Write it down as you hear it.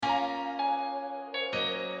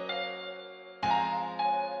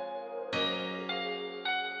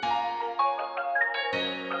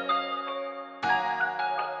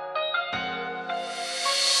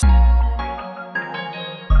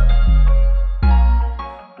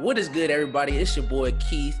What is good, everybody? It's your boy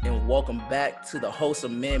Keith, and welcome back to the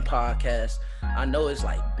Wholesome Men podcast. I know it's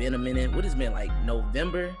like been a minute. What has been like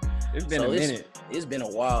November? It's been a minute. It's been a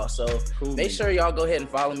while. So Cool, make sure y'all go ahead and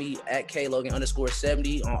follow me at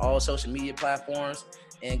KLogan_70 on all social media platforms.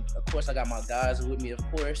 And of course, I got my guys with me, of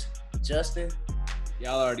course. Justin.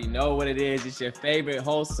 Y'all already know what it is. It's your favorite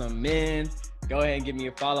Wholesome Men. Go ahead and give me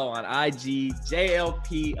a follow on IG,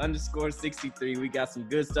 JLP_63. We got some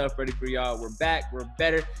good stuff ready for y'all. We're back. We're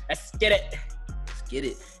better. Let's get it. Let's get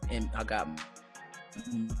it. And I got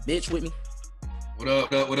Mitch with me. What up?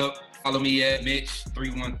 Follow me at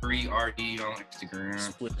Mitch313RD on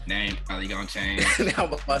Instagram. Name probably gonna change.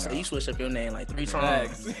 I'm about to say, you switch up your name like 3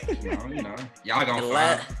 times. You know. Y'all gonna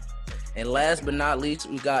find. And last but not least,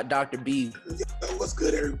 we got Dr. B. What's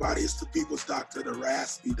good, everybody? It's the people's doctor, the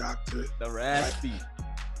raspy doctor. The raspy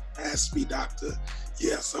doctor.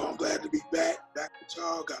 Yeah, so I'm glad to be back with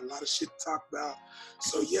y'all. Got a lot of shit to talk about.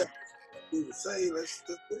 So yeah, we would say let's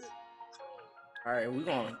do it. All right, we're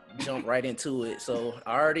gonna jump right into it. So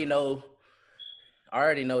I already know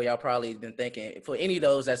y'all probably been thinking, for any of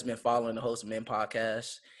those that's been following the Wholesome Men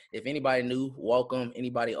podcast, if anybody new, welcome.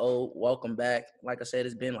 Anybody old, welcome back. Like I said,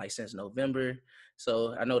 it's been like since November.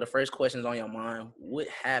 So I know the first question's on your mind. What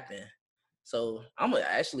happened? So we're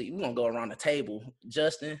gonna go around the table.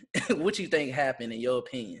 Justin, what you think happened in your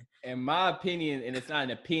opinion? In my opinion, and it's not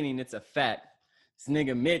an opinion, it's a fact. This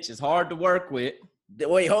nigga Mitch is hard to work with.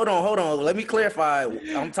 Wait, hold on. Let me clarify.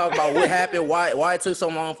 I'm talking about what happened, why it took so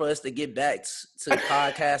long for us to get back to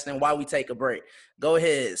podcasting, why we take a break. Go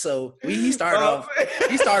ahead. So he started off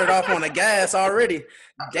on the gas already.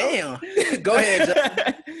 Damn. Go ahead,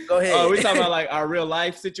 Justin. Go ahead. Oh, we talking about like our real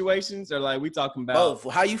life situations, or like we talking about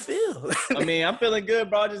both? How you feel? I mean, I'm feeling good,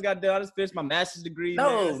 bro. I just finished my master's degree.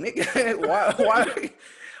 No, man. Nigga.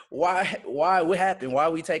 Why? What happened? Why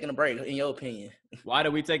are we taking a break, in your opinion? Why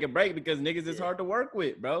do we take a break? Because niggas is hard to work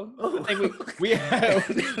with, bro. I think we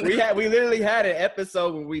literally had an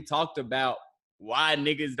episode when we talked about why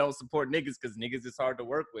niggas don't support niggas, because niggas is hard to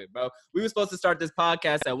work with, bro. We were supposed to start this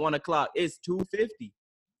podcast at 1:00. It's 2:50.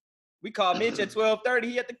 We called Mitch at 12:30.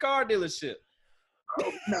 He at the car dealership. Oh,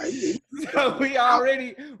 nice. So we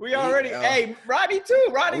already. Hey, Rodney too.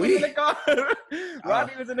 Rodney was in the car.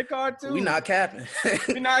 Rodney was in the car too. We not capping.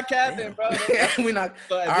 We not capping, bro. We not.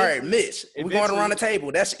 So all right, Mitch. We're going around the table.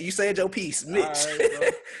 That's you said your piece, Mitch.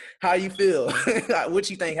 Right, how you feel? What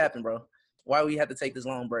you think happened, bro? Why we had to take this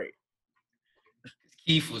long break?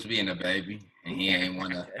 Keith was being a baby, and he ain't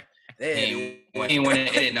wanna. He ain't wanna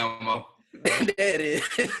edit no more. There it is.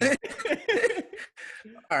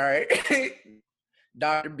 All right.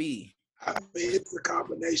 Dr. B. I mean, it's a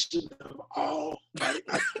combination of all. Right?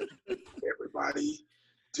 Everybody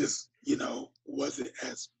just, wasn't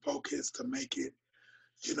as focused to make it,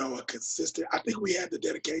 a consistent. I think we had the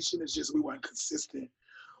dedication. It's just we weren't consistent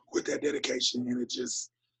with that dedication. And it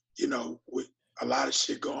just, with a lot of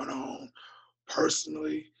shit going on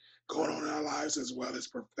personally, going on in our lives as well as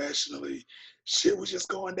professionally, shit was just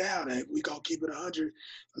going down. And we gonna keep it 100.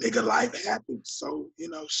 Nigga, life happens. So,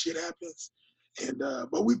 shit happens. And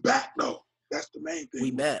but we back though. That's the main thing.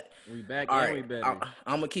 We back. All right. We better.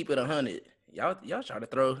 I'm gonna keep it 100. Y'all try to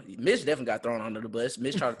throw Mitch definitely got thrown under the bus.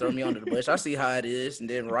 Mitch tried to throw me under the bus. I see how it is, and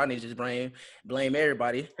then Rodney just blame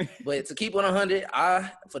everybody. But to keep it 100,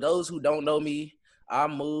 for those who don't know me, I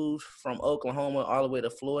moved from Oklahoma all the way to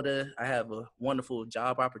Florida. I have a wonderful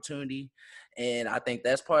job opportunity, and I think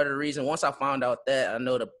that's part of the reason. Once I found out that, I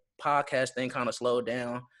know the podcast thing kind of slowed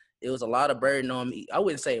down. It was a lot of burden on me. I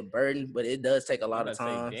wouldn't say a burden, but it does take a lot of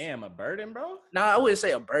time. Damn, a burden, bro? No, I wouldn't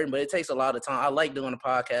say a burden, but it takes a lot of time. I like doing the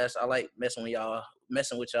podcast. I like messing with y'all.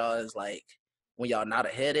 Messing with y'all is like when y'all not a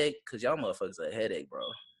headache, because y'all motherfuckers are a headache, bro.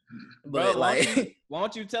 But bro, why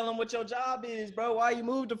don't you tell them what your job is, bro? Why you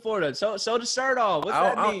moved to Florida? Show the shirt off. What's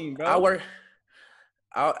that mean, bro?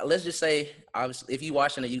 Let's just say, obviously, if you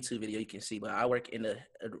watching a YouTube video, you can see, but I work in the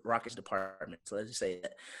Rockets department, so let's just say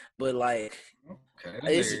that. But like, okay,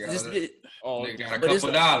 got a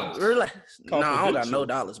couple dollars. No, I don't got no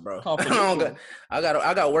dollars, bro. I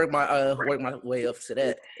got to work my way up to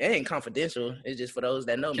that. It ain't confidential. It's just for those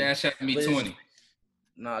that know me. Cash at me 20.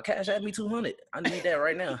 Nah, cash at me 200. I need that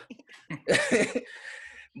right now.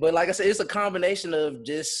 But like I said, it's a combination of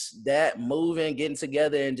just that moving, getting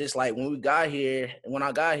together, and just like when I got here,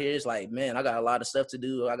 it's like, man, I got a lot of stuff to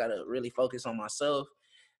do. I got to really focus on myself.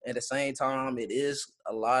 At the same time, it is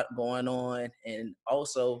a lot going on. And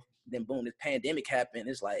also, then boom, this pandemic happened.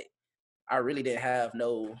 It's like, I really didn't have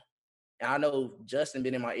and I know Justin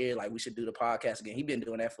been in my ear, like, we should do the podcast again. He been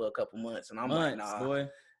doing that for a couple months. And I'm like, nah. Boy.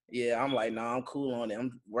 Yeah, I'm like, nah, I'm cool on it.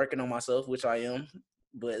 I'm working on myself, which I am.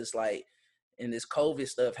 But it's like, and this COVID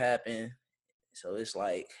stuff happened. So it's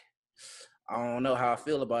like, I don't know how I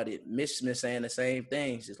feel about it. Mitch been saying the same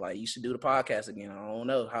things. It's like, you should do the podcast again. I don't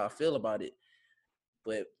know how I feel about it.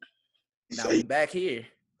 But now we back here.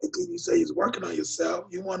 You say he's working on yourself.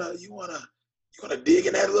 You wanna dig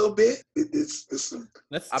in that a little bit?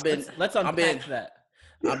 Let's unpack that.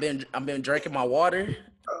 Yeah. I've been drinking my water.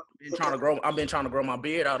 I've been trying to grow my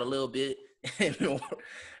beard out a little bit.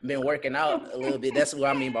 Been working out a little bit. That's what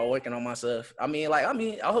I mean by working on myself. I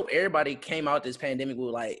hope everybody came out this pandemic with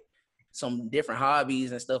like some different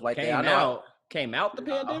hobbies and stuff like that. Came out the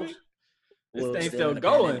pandemic. This Well, thing's still still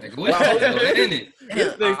going.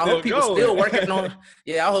 I hope people still working on.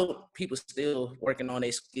 Yeah, I hope people still working on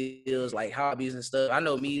their skills, like hobbies and stuff. I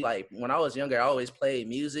know me, like when I was younger, I always played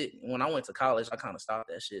music. When I went to college, I kind of stopped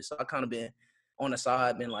that shit. So I kind of been on the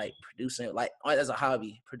side, been like producing, like as a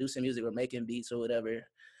hobby, producing music or making beats or whatever.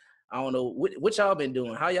 I don't know what y'all been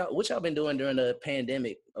doing. What y'all been doing during the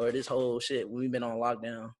pandemic or this whole shit when we've been on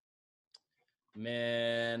lockdown?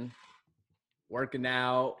 Man, working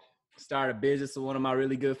out. Started a business with one of my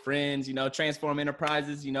really good friends, Transform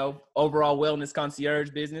Enterprises, overall wellness concierge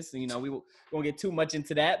business. And, we won't get too much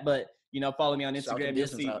into that, but, follow me on Instagram.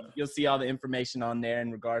 You'll see all the information on there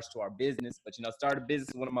in regards to our business. But, started a business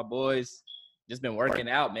with one of my boys. Just been working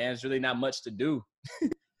out, man. There's really not much to do.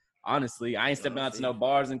 Honestly, I ain't stepping out to no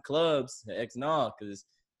bars and clubs. No, because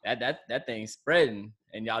that thing's spreading.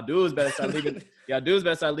 And y'all dudes better start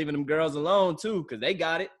leaving them girls alone, too, because they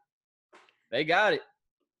got it. They got it.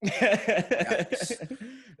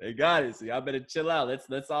 They got it. So y'all better chill out.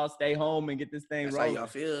 Let's all stay home and get this thing rolling. How y'all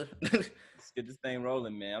feel? Let's get this thing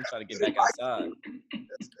rolling, man. I'm trying to get back outside.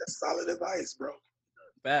 That's solid advice, bro.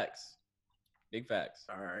 Facts. Big facts.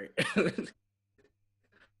 All right.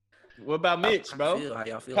 What about Mitch, bro? How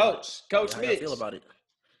y'all feel? Coach how Mitch. Y'all feel about it?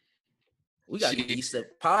 We got to get used to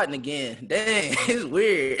podding again. Dang, it's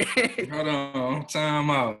weird. Hold on, time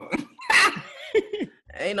out.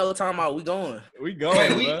 Ain't no time out. We going. We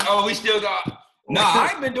going. Wait, we still got. Nah, I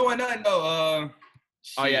ain't been doing nothing though.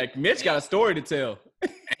 Oh yeah, Mitch got a story to tell.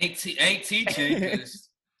 Ain't teaching because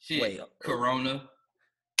shit. Wait, Corona.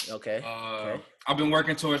 Okay. I've been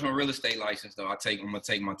working towards my real estate license though. I'm gonna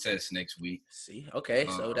take my test next week. See, okay,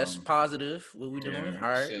 so that's positive. What we doing? All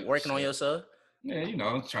right, working on yourself. Yeah,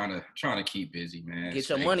 trying to keep busy, man. Get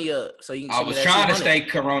your money up so you can. I was trying to stay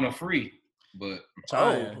Corona free, but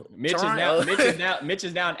Mitch is now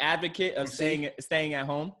an advocate of staying at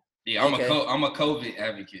home. Yeah, I'm a COVID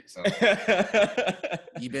advocate. So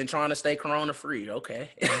you've been trying to stay Corona free,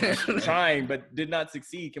 okay? Trying, but did not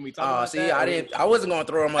succeed. Can we talk about that? I wasn't gonna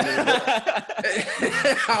throw him under the bus.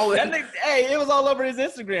 Hey, it was all over his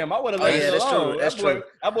Instagram. I would have let it alone. That's true.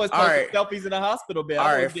 That boy's posting selfies in the hospital bed.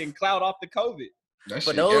 I was getting clout off the COVID.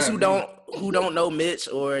 For those who don't know Mitch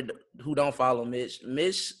or who don't follow Mitch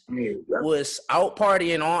was out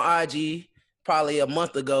partying on IG probably a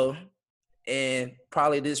month ago. And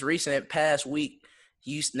probably this recent past week,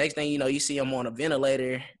 next thing you know, you see him on a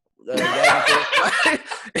ventilator. That's not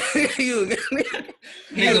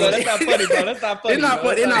funny, bro. That's not funny.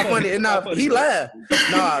 It's not funny. He laughed.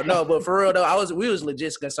 No, but for real though, we was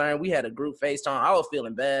legit concerned. We had a group FaceTime. I was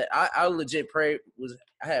feeling bad. I legit I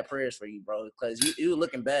had prayers for you, bro, because you were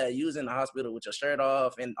looking bad. You was in the hospital with your shirt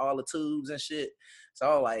off and all the tubes and shit. So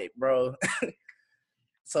I was like, bro.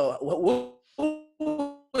 So what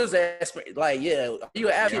was that? Like, yeah, you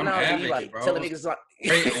an athlete now? You like telling niggas like,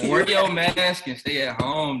 wear your mask and stay at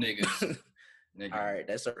home, niggas. All right,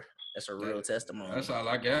 that's a real testimony. That's all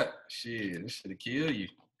I got. Shit, this should kill you.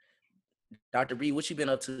 Dr. B, what you been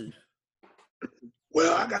up to?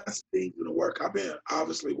 Well, I got some things to work. I've been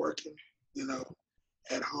obviously working,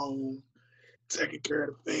 at home, taking care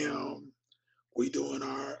of the fam. We doing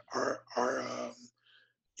our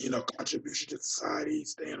contribution to society,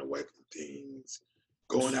 staying away from things,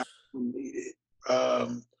 going out when needed.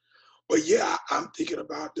 But yeah, I'm thinking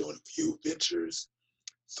about doing a few ventures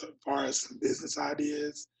so far as some business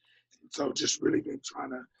ideas. So just really been trying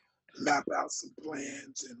to map out some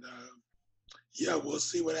plans and we'll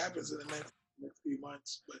see what happens in the next few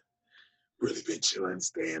months. But really been chilling,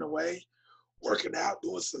 staying away, working out,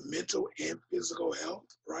 doing some mental and physical health,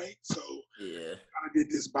 right? So yeah, I did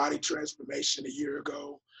this body transformation a year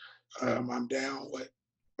ago. I'm down,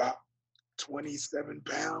 about 27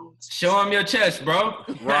 pounds. Show him your chest, bro.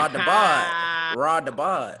 Rod the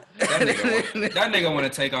bod. That nigga want to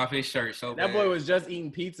take off his shirt so bad. That boy was just eating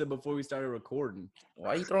pizza before we started recording.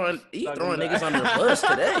 Why you throwing niggas under the bus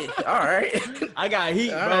today? All right. I got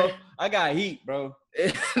heat, bro.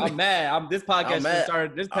 I'm mad. This podcast I'm mad.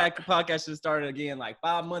 Podcast should started again like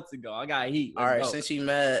 5 months ago. I got heat. All right, go. since you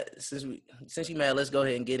mad, let's go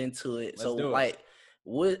ahead and get into it. Let's do it.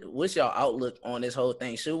 What's your outlook on this whole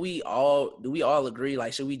thing? Do we all agree?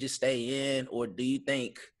 Like, should we just stay in, or do you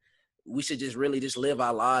think we should just really just live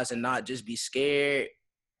our lives and not just be scared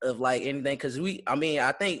of like anything? Because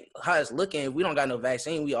I think how it's looking, if we don't got no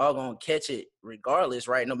vaccine, we all gonna catch it regardless,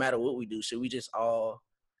 right? No matter what we do, should we just all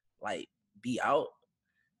like be out?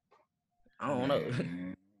 I don't know.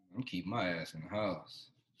 I'm keeping my ass in the house.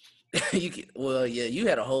 You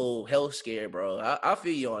had a whole health scare, bro. I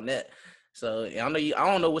feel you on that. So I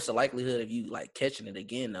don't know what's the likelihood of you like catching it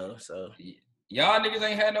again though. So y'all niggas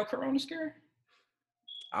ain't had no corona scare?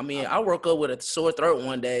 I mean, I woke up with a sore throat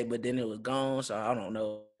one day, but then it was gone. So I don't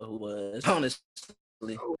know who it was, honestly.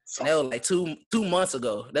 And that was like 2 months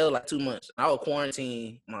ago. That was like 2 months. I was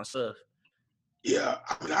quarantined myself. Yeah,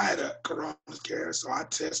 I mean, I had a corona scare, so I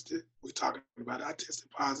tested. We're talking about it. I tested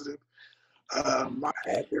positive. I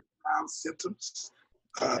had very mild symptoms.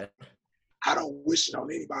 Okay. I don't wish it on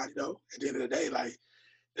anybody, though. At the end of the day, like,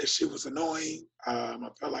 that shit was annoying. I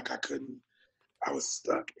felt like I was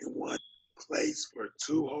stuck in one place for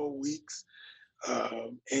 2 whole weeks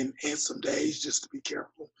and some days just to be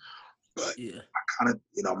careful. But yeah, I kind of,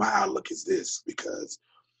 my outlook is this, because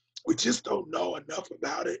we just don't know enough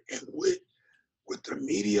about it. And with the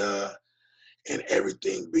media and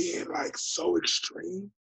everything being like so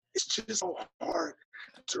extreme, it's just so hard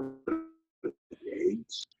to really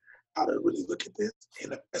gauge how to really look at this.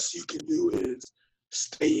 And the best you can do is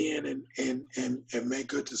stay in and make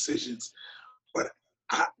good decisions. But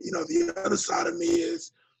the other side of me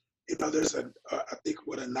is, there's I think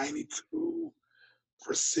a 92%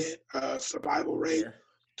 survival rate. Yeah.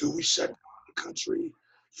 Do we shut down the country,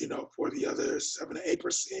 for the other 7 to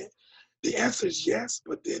 8%? The answer is yes,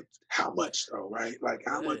 but then how much though, right? Like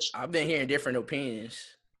how much? I've been hearing different opinions.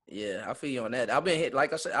 Yeah, I feel you on that. I've been hit,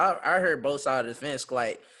 like I said, I heard both sides of the fence.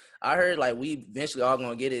 Like I heard like we eventually all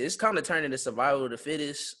gonna get it. It's kind of turning to survival of the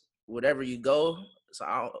fittest, whatever you go. So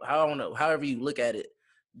I don't know, however you look at it.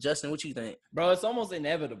 Justin, what you think? Bro, it's almost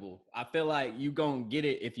inevitable. I feel like you gonna get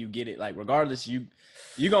it if you get it. Like regardless, you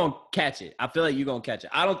gonna catch it. I feel like you gonna catch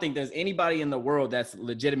it. I don't think there's anybody in the world that's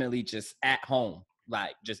legitimately just at home.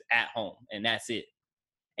 Like just at home, and that's it.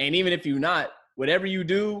 And even if you're not, whatever you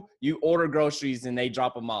do, you order groceries and they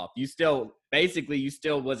drop them off. You still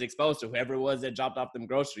was exposed to whoever it was that dropped off them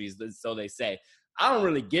groceries. So they say. I don't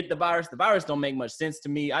really get the virus. The virus don't make much sense to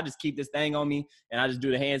me. I just keep this thing on me and I just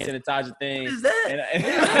do the hand sanitizer thing. What is that?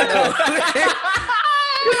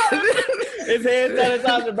 It's hand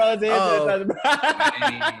sanitizer, bro. It's hand sanitizer, bro.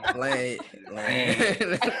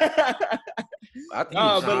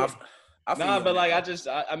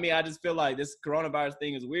 I just feel like this coronavirus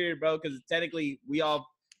thing is weird, bro, because technically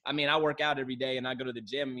I work out every day and I go to the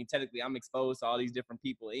gym. I mean, technically I'm exposed to all these different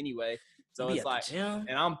people anyway. So it's like, and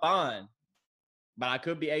I'm fine, but I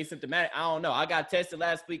could be asymptomatic. I don't know. I got tested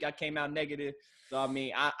last week. I came out negative. So, I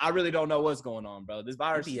mean, I really don't know what's going on, bro. This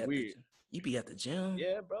virus is weird. You be at the gym?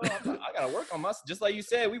 Yeah, bro. I got to work on myself. Just like you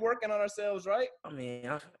said, we working on ourselves, right? I mean,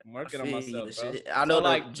 I'm working on myself, bro. I know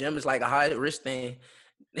like gym is like a high risk thing.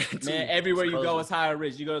 Man, everywhere you go is high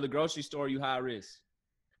risk. You go to the grocery store, you high risk.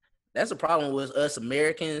 That's the problem with us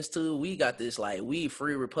Americans too. We got this like we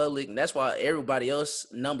free republic, and that's why everybody else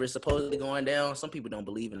numbers supposedly going down. Some people don't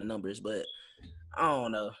believe in the numbers, but I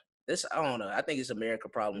don't know. I don't know. I think it's America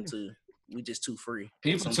problem too. We just too free.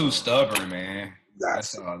 People too stubborn, man.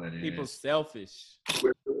 That's all that is. People selfish.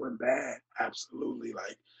 We're doing bad. Absolutely.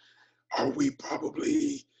 Like, are we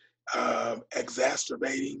probably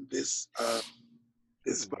exacerbating this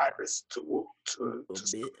virus to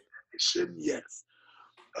it shouldn't? Yes.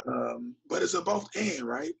 But it's a both and,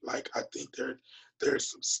 right? Like, I think there's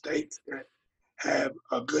some states that have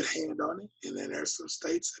a good hand on it, and then there's some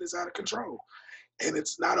states that is out of control. And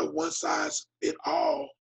it's not a one size fit all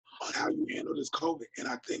on how you handle this COVID. And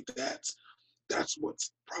I think that's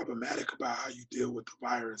what's problematic about how you deal with the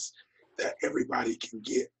virus, that everybody can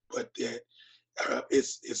get, but that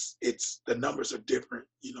it's the numbers are different,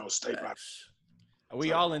 state by state.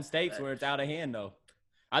 We all in states where it's out of hand, though.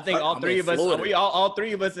 I think all three of us. All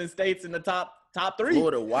three of us in states in the top three.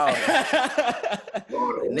 Florida, wow.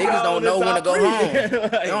 Niggas don't know when to go home.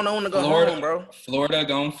 They don't know when to go home, bro. Florida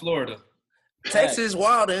going Florida. Texas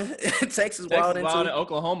wildin'. Texas wildin' too.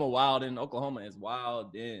 Oklahoma wildin'. Oklahoma is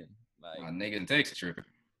wildin'. Like my niggas in Texas tripping.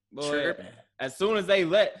 Boy, as soon as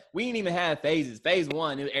we didn't even have phases. Phase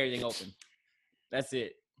 1, it was everything open. That's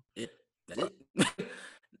it. That's it.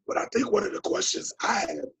 But I think one of the questions I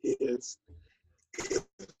have is, if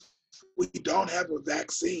we don't have a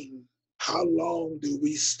vaccine, how long do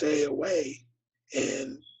we stay away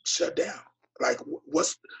and shut down? Like,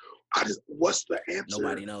 what's the answer?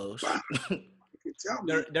 Nobody knows. You can tell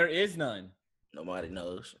me. There is none. Nobody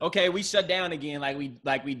knows. Okay, we shut down again like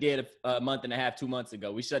we did a month and a half, 2 months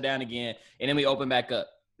ago. We shut down again, and then we open back up.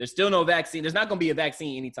 There's still no vaccine. There's not going to be a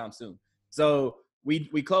vaccine anytime soon. So we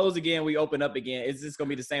close again, we open up again. It's just going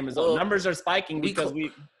to be the same result. Well, numbers are spiking because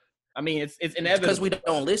it's inevitable. Because we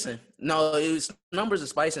don't listen. No, numbers are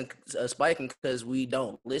spiking because we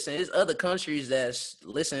don't listen. There's other countries that's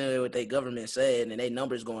listening to what their government said and their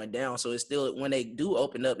numbers going down. So it's still, when they do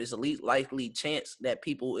open up, it's a least likely chance that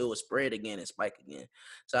it will spread again and spike again.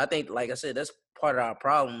 So I think, like I said, that's part of our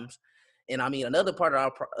problems. And I mean, another part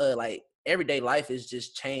of our like everyday life is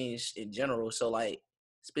just changed in general. So like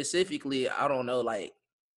specifically, I don't know, like,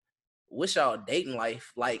 what's y'all dating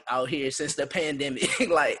life like out here since the pandemic?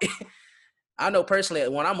 Like, I know personally,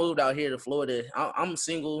 when I moved out here to Florida, I'm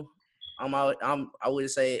single. I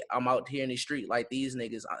would say I'm out here in the street like these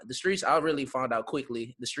niggas. The streets, I really found out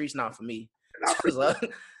quickly. The streets not for me. Tried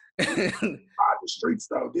the streets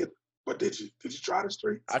though, did you try the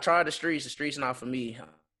streets? I tried the streets. The streets not for me.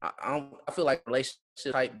 I feel like relationship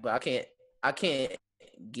type, but I can't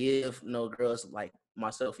give no girls like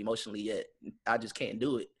myself emotionally yet. I just can't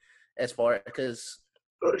do it. As far because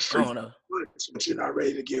So the streets, I don't know. but you're not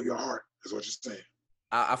ready to give your heart, is what you're saying.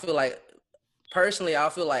 I feel like, personally, I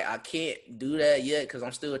feel like I can't do that yet because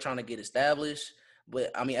I'm still trying to get established.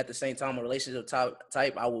 But I mean, at the same time, a relationship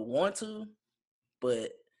type, I would want to,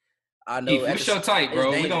 but I know. What's your type,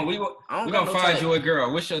 bro? We gonna find you a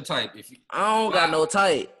girl. What's your type? I don't got no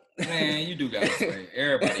type. Man, you do got a type.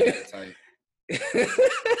 Everybody got a type.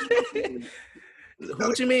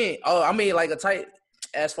 What you mean? Oh, I mean like a type.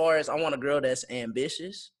 As far as I want a girl that's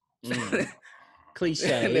ambitious.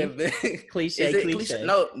 Cliche. Cliche.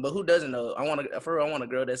 No, but who doesn't know? I want a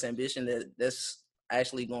girl that's ambitious, that's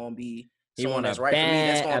actually gonna be someone that's right for me.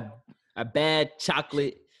 That's a bad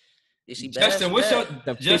chocolate. Is she bad?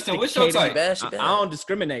 Justin, what's your type? I don't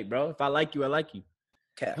discriminate, bro. If I like you, I like you.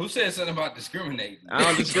 Cap. Who said something about discriminating? I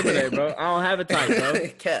don't discriminate, bro. I don't have a type, bro.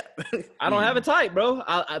 Cap. I don't have a type, bro.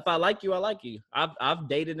 If I like you, I like you. I've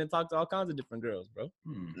dated and talked to all kinds of different girls, bro.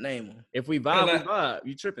 Name them. If we vibe, we vibe.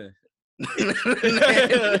 You tripping?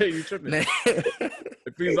 You tripping?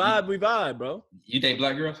 If we vibe, we vibe, bro. You date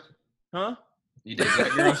black girls? Huh? You date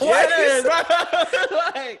black girls? Yeah, bro.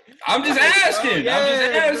 Like, I'm just asking.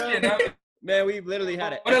 Bro. Man, we literally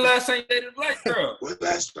had it. When the last time you dated a black girl? When the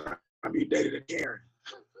last time you dated a Karen?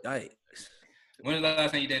 Yikes. When the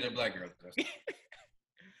last time you dated a black girl?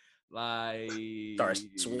 Like, Start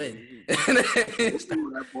sweating.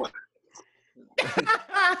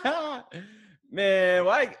 Man,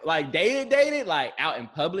 like dated, like out in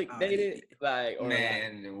public dated, like, or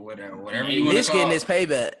man, like, whatever you want to call. Getting his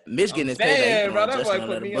payback. Mitch getting his payback. Bro, that boy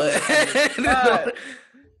put me on.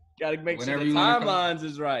 Gotta make sure the timelines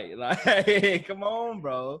is right. Like, come on,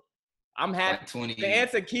 bro. I'm happy. Like to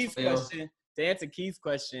answer Keith's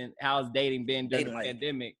question, how's dating been during the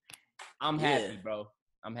pandemic? I'm happy, bro.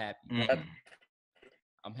 I'm happy.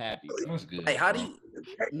 I'm happy. That's good. Hey, how do you,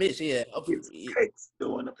 Mitch? Yeah, cakes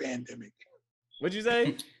during the pandemic. What'd you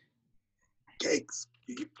say? Cakes,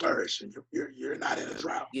 you can flourish, and you're not in a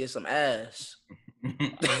drought. Get some ass.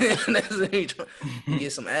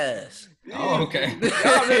 Get some ass. Oh, okay.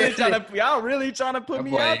 Y'all really trying to put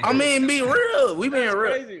me out? I mean, be real. We being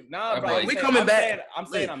real. Crazy. Nah, bro. We coming back. I'm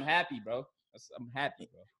saying I'm happy, bro. I'm happy,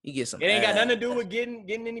 bro. You get some. It ain't got nothing to do with getting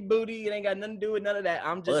any booty. It ain't got nothing to do with none of that.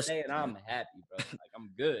 I'm just saying I'm happy, bro. Like I'm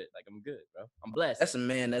good. Bro. I'm blessed. That's a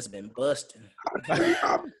man that's been busting.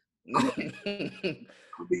 I'll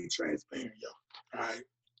be transparent, yo. All right.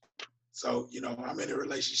 So, I'm in a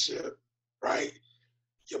relationship, right?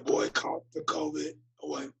 Your boy caught the COVID. I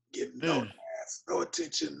wasn't getting no ass, no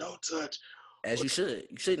attention, no touch. As you should.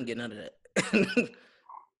 You shouldn't get none of that.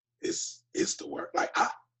 It's the work. Like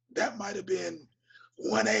that might have been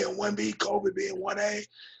 1A and 1B, COVID being 1A,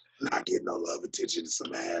 not getting no love, attention,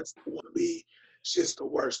 some ass. 1B, it's just the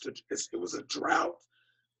worst. It was a drought.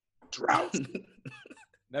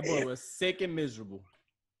 That boy was sick and miserable.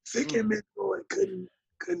 Sick and miserable, and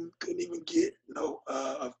couldn't even get no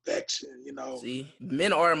affection, See,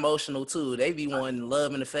 men are emotional too. They be wanting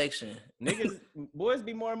love and affection. Boys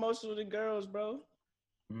be more emotional than girls, bro.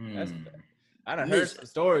 I done heard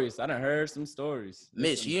some stories.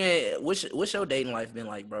 Mitch, you ain't. What's your dating life been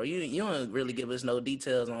like, bro? You don't really give us no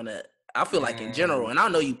details on that. I feel like in general, and I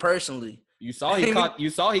know you personally. You saw he caught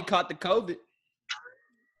the COVID.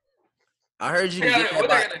 I heard you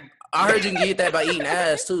can get that by eating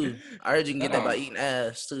ass too. I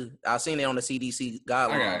seen it on the CDC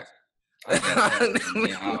guidelines.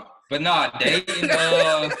 But nah,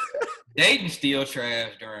 dating still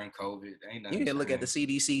trash during COVID. Ain't nothing. You can look at the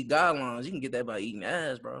CDC guidelines. You can get that by eating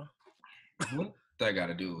ass, bro. What that got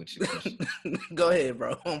to do with you? Go ahead,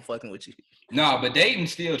 bro. I'm fucking with you. No, but dating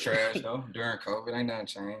still trash though during COVID. Ain't nothing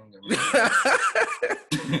changed.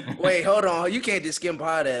 Wait, hold on. You can't just skim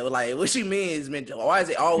by that. Like, what you mean is been? Why has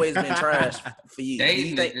it always been trash for you?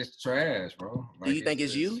 Dating is trash, bro. Like, do you think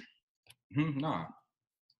it's you? Nah.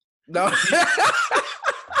 No.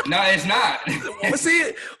 No, it's not.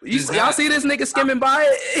 See, y'all see this nigga skimming by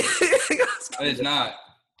it? It's not.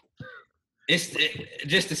 It's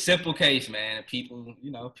just a simple case, man. People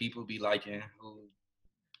be liking who.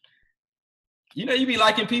 You be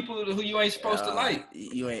liking people who you ain't supposed to like.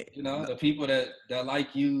 You ain't. The people that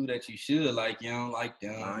like you, that you should like, you don't like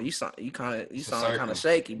them. You sound kind of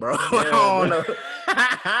shaky, bro. Yeah, I don't know.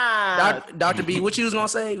 Dr. B, what you was gonna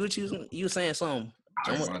say? You was saying something.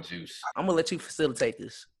 I'm gonna let you facilitate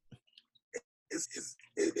this.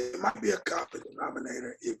 It might be a common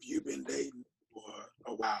denominator if you've been dating for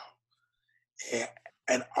a while,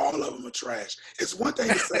 and all of them are trash. It's one thing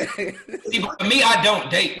to say. For me, I don't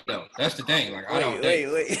date though. That's the thing. Like I don't date.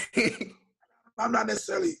 Wait. I'm not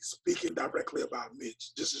necessarily speaking directly about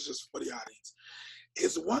Mitch. This is just for the audience.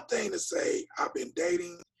 It's one thing to say I've been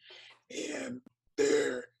dating, and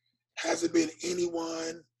there hasn't been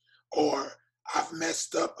anyone, or I've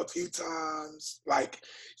messed up a few times. Like,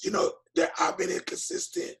 that I've been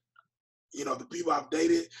inconsistent. The people I've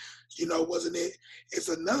dated, wasn't it? It's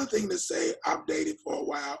another thing to say I've dated for a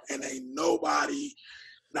while and ain't nobody,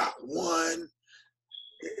 not one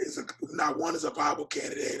is a viable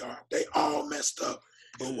candidate, or they all messed up.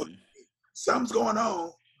 Something's going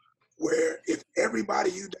on where if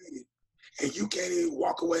everybody you dated and you can't even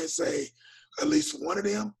walk away and say, at least one of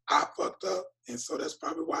them, I fucked up, and so that's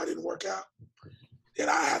probably why it didn't work out, then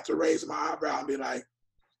I have to raise my eyebrow and be like,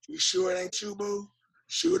 you sure it ain't you, boo?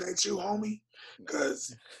 Sure it ain't you, homie? Because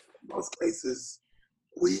in most cases,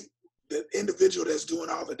 the individual that's doing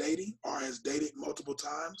all the dating or has dated multiple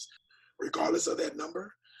times, regardless of that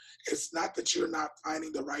number, it's not that you're not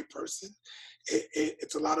finding the right person.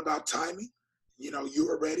 It's a lot about timing. You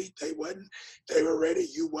were ready, they wasn't. They were ready,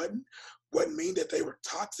 you wasn't. Wouldn't mean that they were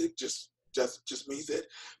toxic, just means that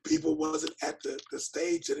people wasn't at the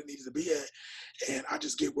stage that it needed to be at. And I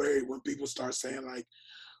just get worried when people start saying like,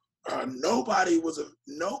 nobody.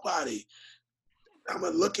 I'm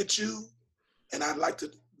gonna look at you, and I'd like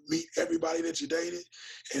to meet everybody that you dated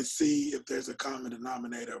and see if there's a common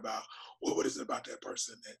denominator about what is it about that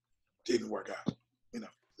person that didn't work out.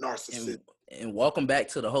 Narcissism. And welcome back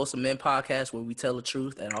to the Wholesome Men podcast, where we tell the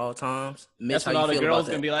truth at all times. Mitch, that's when all the girls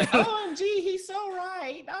gonna be like, "OMG, he's so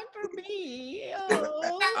right, Dr. B."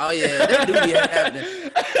 Oh yeah, that do be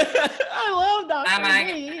happening. I love Dr.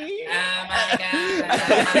 B. Oh my God.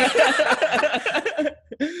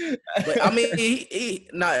 But I mean, he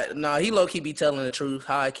low key be telling the truth,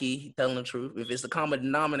 high key telling the truth. If it's the common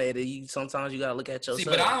denominator, sometimes you gotta look at yourself. See,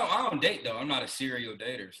 but I don't date though. I'm not a serial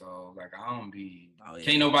dater, so like I don't be. Oh, yeah.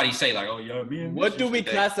 Can't nobody say like, oh yeah, me and what do we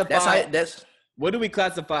classify? What do we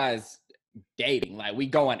classify as dating? Like we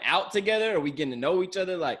going out together, or we getting to know each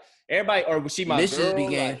other? Like everybody, or was she my girl?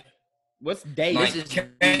 Like, what's dating?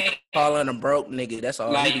 Like, calling a broke nigga. That's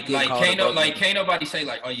all. Can't nobody say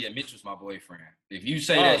like, oh yeah, Mitch was my boyfriend. If you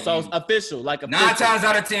say that, so it's official. Like 9 times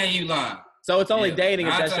out of 10 you lying. So it's only dating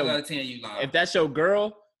if that's 9 times out of 10 you lying. If that's your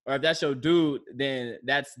girl or if that's your dude, then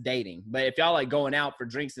that's dating. But if y'all like going out for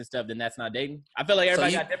drinks and stuff, then that's not dating. I feel like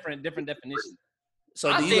everybody got different definitions.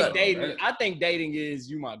 So I think dating is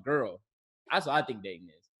you my girl. That's what I think dating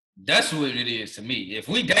is. That's what it is to me. If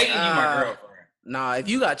we dating, you my girlfriend. Nah, if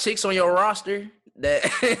you got chicks on your roster that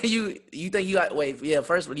you think you got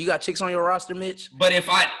first of all, you got chicks on your roster, Mitch? But if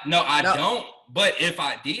I don't. But if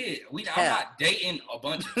I did, I'm not dating a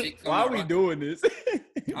bunch of chicks. Why are we doing this?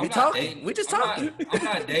 We talking. We just talking. I'm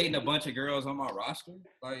not dating a bunch of girls on my roster.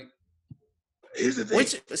 Like, here's the thing.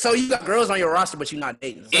 So you got girls on your roster, but you're not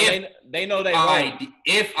dating. So they know they roll.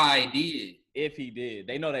 If I did. If he did,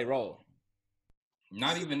 they know they roll.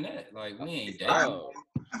 Not even that. Like, we ain't dating.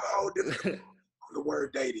 The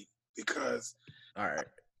word dating, because all right,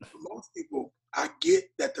 most people, I get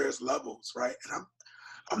that there's levels, right? And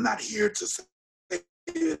I'm not here to say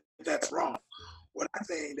that's wrong. What I'm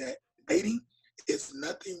saying that dating is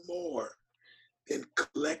nothing more than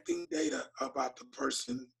collecting data about the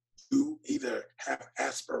person you either have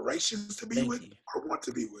aspirations to be with or want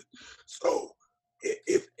to be with. So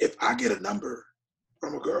if I get a number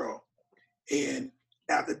from a girl, and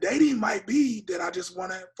now the dating might be that I just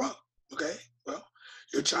want to fuck, okay? Well,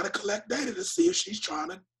 you're trying to collect data to see if she's trying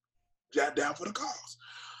to jot down for the cause.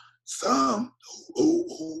 Some who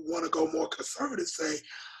want to go more conservative say,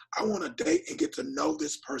 I want to date and get to know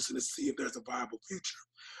this person to see if there's a viable future.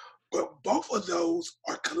 But both of those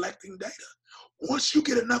are collecting data. Once you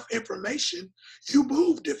get enough information, you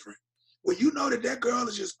move different. When you know that girl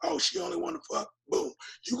is just, oh, she only want to fuck, boom,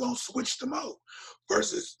 you going to switch the mode.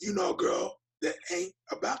 Versus, you know, a girl that ain't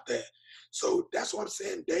about that. So that's what I'm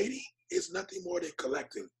saying. Dating is nothing more than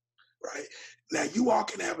collecting, right? Now, you all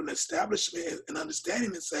can have an establishment and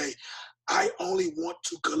understanding and say, I only want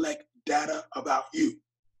to collect data about you.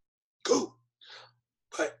 Cool.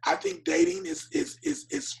 But I think dating is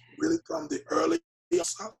really from the early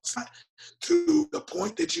side to the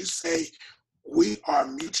point that you say we are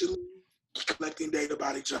mutually collecting data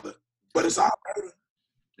about each other. But it's all dating.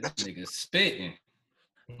 This nigga spitting.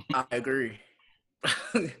 I agree.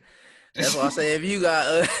 That's why I say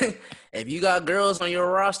if you got girls on your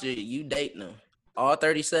roster, you dating them. All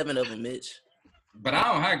 37 of them, Mitch. But I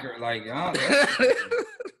don't have girl like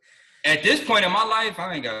at this point in my life,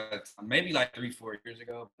 I ain't got time. Maybe like 3-4 years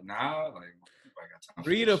ago. But now, like I got time.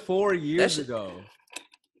 3 to 4 years ago.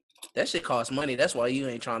 That shit costs money. That's why you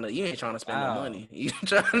ain't trying to spend no money.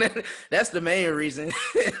 That's the main reason.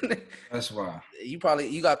 That's why. You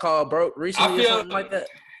got called broke recently or something like that?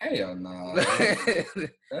 Hell no.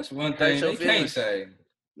 That's one thing they can't say.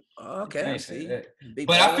 Okay, see.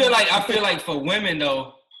 But I feel like for women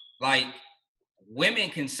though, like women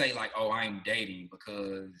can say like, oh, I'm dating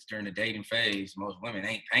because during the dating phase, most women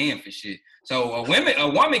ain't paying for shit. So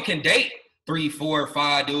a woman can date 3, 4,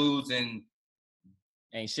 5 dudes and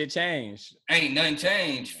ain't shit changed. Ain't nothing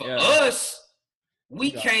changed. For us,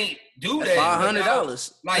 we can't do that.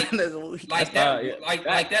 $500. Like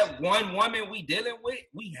that one woman we dealing with,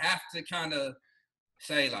 we have to kind of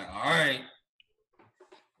say like, all right,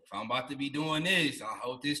 if I'm about to be doing this, I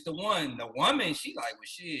hope this the one. The woman, she like, well,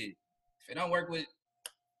 shit, if it don't work with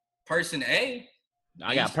person A,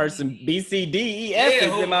 I got person B, C, D, E, F.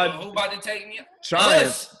 Who about to take me?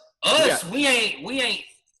 We ain't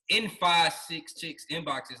in 5, 6 chicks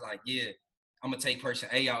inboxes like, yeah, I'm gonna take person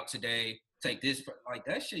A out today. Take this, like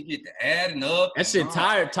that shit get to adding up. That shit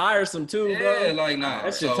tiresome too, bro. Yeah, like nah.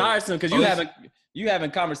 That shit tiresome because you having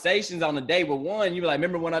conversations on the day with one. You be like,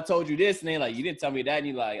 remember when I told you this? And then like, you didn't tell me that. And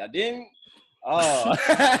you like, I didn't. Oh,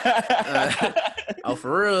 oh,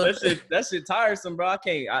 for real. That shit tiresome, bro. I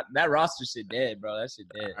can't. That roster shit dead, bro. That shit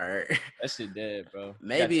dead. All right. That shit dead, bro.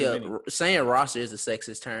 Maybe saying roster is a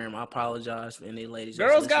sexist term. I apologize for any ladies.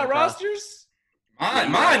 Girls got rosters.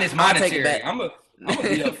 Mine is monetary. I'm gonna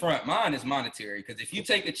be up front. Mine is monetary because if you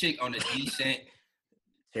take a chick on a decent,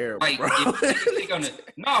 terrible, like bro.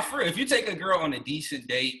 If you take a girl on a decent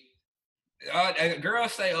date,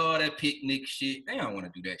 girls say, "Oh, that picnic shit." They don't want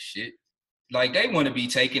to do that shit. Like they want to be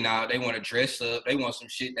taken out. They want to dress up. They want some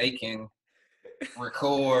shit they can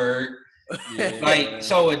record. Yeah. Like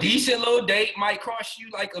so, a decent little date might cost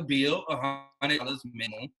you like a bill, $100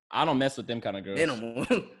 minimum. I don't mess with them kind of girls.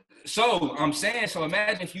 Minimum. So I'm saying,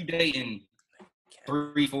 imagine if you dating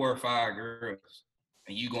 3, 4, or 5 girls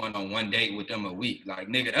and you going on one date with them a week. Like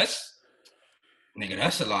nigga,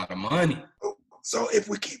 that's a lot of money. So if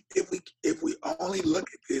we only look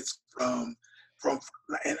at this from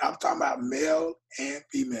and I'm talking about male and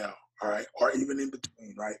female, all right, or even in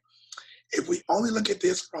between, right? If we only look at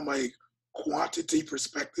this from a quantity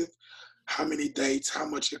perspective, how many dates, how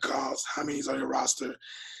much it costs, how many's on your roster.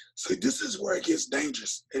 So this is where it gets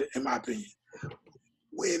dangerous, in my opinion.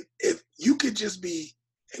 If you could just be,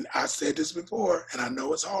 and I said this before, and I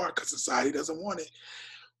know it's hard because society doesn't want it,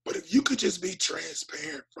 but if you could just be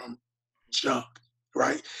transparent from jump,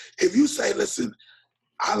 right? If you say, listen,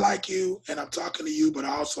 I like you and I'm talking to you, but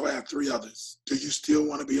I also have 3 others. Do you still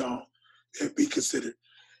want to be on and be considered?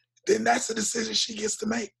 Then that's a decision she gets to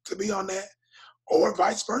make, to be on that, or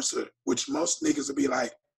vice versa, which most niggas will be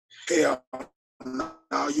like, hell,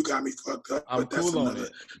 no, you got me fucked up. I'm but that's cool another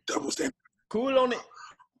double standard. Cool on it.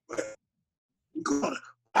 But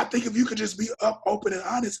I think if you could just be up, open, and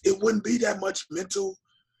honest, it wouldn't be that much mental.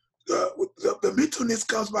 The mentalness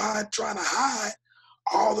comes behind trying to hide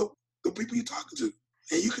all the people you're talking to.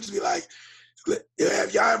 And you could just be like,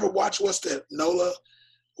 have y'all ever watched what's that NOLA?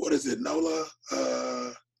 What is it, NOLA?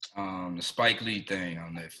 The Spike Lee thing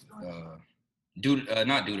on Netflix.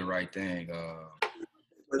 Not Do the Right Thing.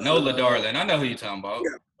 NOLA, darling. I know who you're talking about.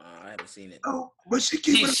 Yeah. I haven't seen it. No, but she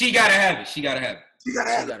gotta have it. She gotta have it. She gotta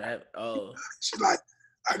have it. Oh. She's like,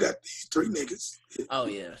 I got these 3 niggas. Oh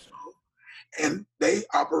yeah. And they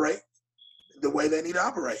operate the way they need to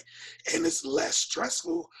operate. And it's less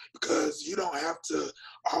stressful because you don't have to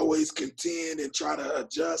always contend and try to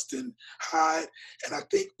adjust and hide. And I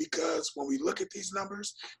think because when we look at these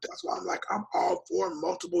numbers, that's why I'm all for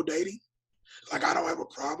multiple dating. Like, I don't have a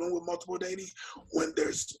problem with multiple dating when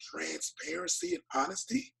there's transparency and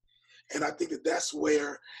honesty. And I think that that's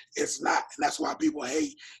where it's not. And that's why people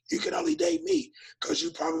hate, you can only date me because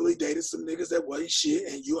you probably dated some niggas that wasn't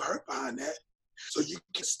shit and you hurt behind that. So you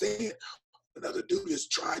can stand another dude is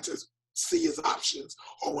trying to see his options,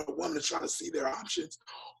 or when a woman is trying to see their options,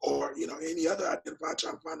 or any other identifier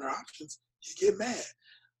trying to find their options, you get mad.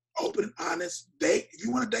 Open, honest, date. If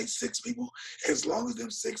you want to date 6 people, as long as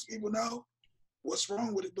them 6 people know, what's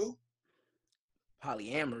wrong with it, boo?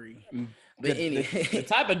 Polyamory. But the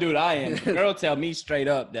type of dude I am, the girl tell me straight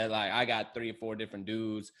up that like I got 3 or 4 different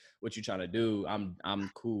dudes. What you trying to do?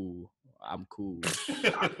 I'm cool. I'm cool.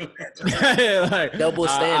 Like, double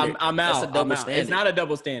standard. I'm out. That's a double standard. It's not a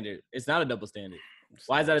double standard. It's not a double standard.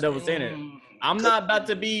 Why is that a double standard? I'm not about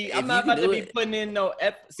to be. I'm not about to be putting in no.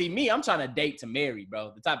 See me. I'm trying to date to marry,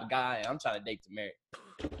 bro. The type of guy I'm trying to date to marry.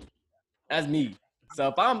 That's me. So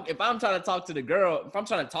if I'm trying to talk to the girl, if I'm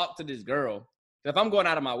trying to talk to this girl, if I'm going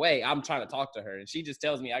out of my way, I'm trying to talk to her, and she just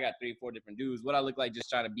tells me I got 3 or 4 different dudes. What I look like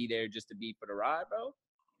just trying to be there just to be for the ride, bro?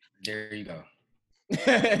 There you go.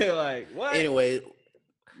 Like what? Anyway,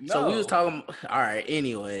 no. So we was talking. All right.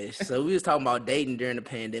 Anyway, so we was talking about dating during the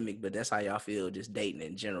pandemic, but that's how y'all feel, just dating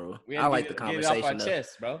in general. I like the conversation. Get it off our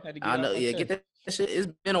chest, bro. I know. Yeah, get that shit. It's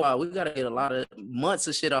been a while. We gotta get a lot of months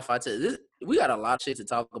of shit off our chest. We got a lot of shit to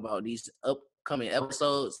talk about these upcoming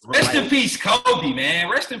episodes. Rest in peace, Kobe, man.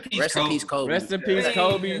 Rest in peace, Rest in peace, Kobe. Rest in peace,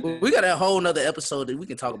 Kobe. We got a whole nother episode that we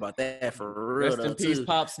can talk about that for real. Rest in peace,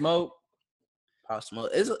 Pop Smoke. Pop Smoke.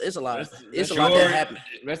 It's a lot. It's a lot that happened.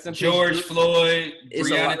 Rest in George peace, Floyd,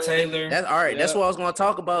 Breonna Taylor. That's all right. Yeah. That's what I was gonna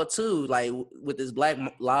talk about too. Like with this Black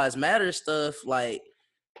Lives Matter stuff, like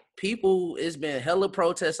people, it's been hella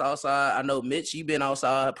protests outside. I know Mitch, you've been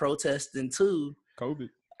outside protesting too. COVID.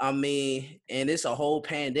 I mean, and it's a whole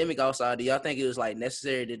pandemic outside. Do y'all think it was like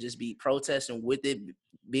necessary to just be protesting with it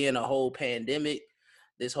being a whole pandemic,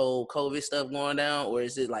 this whole COVID stuff going down, or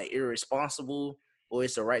is it like irresponsible, or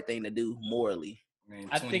it's the right thing to do morally? Man,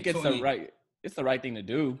 I think it's the right thing to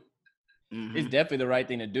do. Mm-hmm. It's definitely the right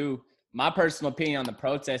thing to do. My personal opinion on the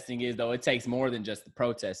protesting is, though, it takes more than just the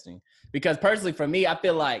protesting. Because personally, for me, I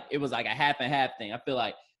feel like it was like a half and half thing. I feel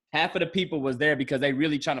like half of the people was there because they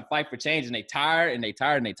really trying to fight for change, and they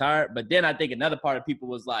tired. But then I think another part of people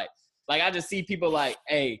was like I just see people like,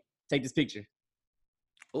 hey, take this picture.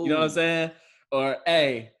 Ooh. You know what I'm saying? Or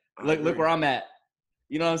hey, look where I'm at.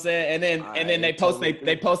 You know what I'm saying? And then they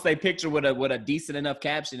post their picture with a decent enough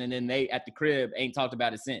caption, and then they at the crib ain't talked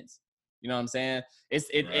about it since. You know what I'm saying?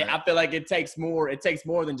 I feel like it takes more. It takes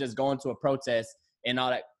more than just going to a protest and all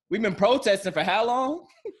that. We've been protesting for how long?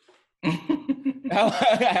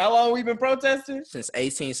 how long we been protesting? Since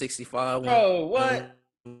 1865. Bro, what?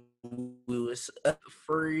 We was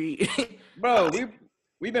free. Bro,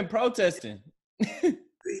 we've been protesting.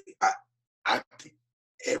 I think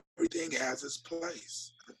everything has its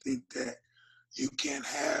place. I think that you can't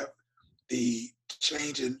have the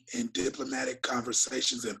change in diplomatic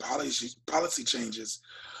conversations and policy changes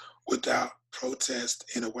without protest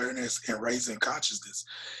and awareness and raising consciousness.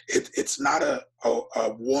 It's not a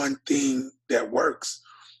one thing that works.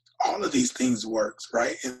 All of these things works,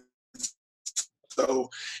 right? And so,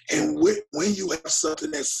 and when you have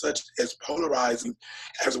something that's such as polarizing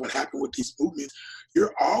as what happened with these movements,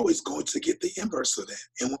 you're always going to get the inverse of that.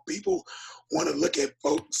 And when people want to look at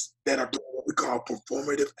folks that are doing what we call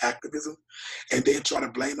performative activism and then try to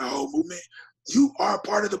blame the whole movement, you are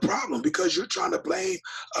part of the problem because you're trying to blame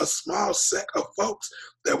a small set of folks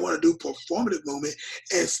that want to do performative movement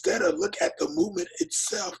instead of look at the movement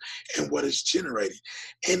itself and what it's generating.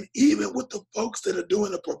 And even with the folks that are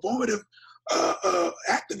doing the performative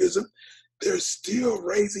activism, they're still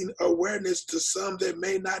raising awareness to some that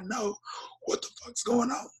may not know what the fuck's going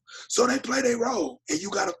on. So they play their role, and you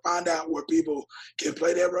got to find out where people can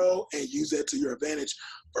play their role and use that to your advantage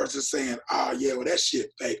versus saying, oh, yeah, well, that shit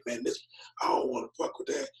fake, man. I don't want to fuck with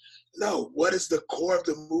that. No, what is the core of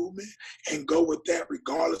the movement and go with that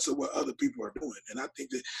regardless of what other people are doing. And I think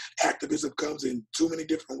that activism comes in too many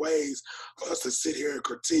different ways for us to sit here and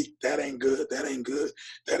critique, that ain't good, that ain't good,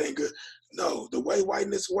 that ain't good. No, the way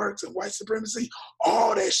whiteness works and white supremacy,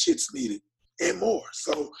 all that shit's needed and more.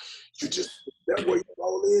 So you just, that's where your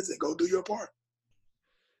role is and go do your part.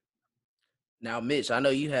 Now, Mitch, I know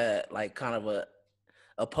you had like kind of a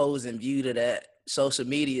opposing view to that social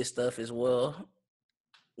media stuff as well.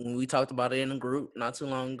 when we talked about it in the group not too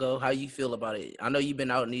long ago. How you feel about it? I know you've been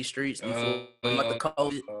out in these streets before you got the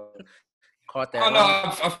COVID, caught I that don't know.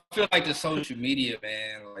 Rona. I feel like the social media,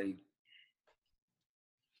 man,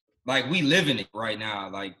 like we live in it right now.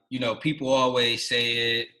 Like, people always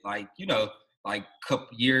say it, like, like a couple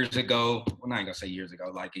years ago, well, not gonna say years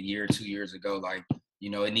ago, like a year, 2 years ago, like,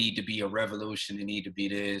 it need to be a revolution, it need to be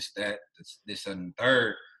this, that, this and the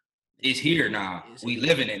third. It's here now. We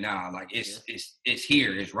live in it now. Like it's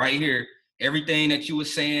here. It's right here. Everything that you were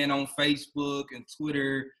saying on Facebook and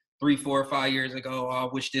Twitter 3, 4, 5 years ago, oh,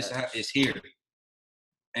 I wish this is here.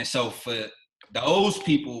 And so for those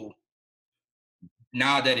people,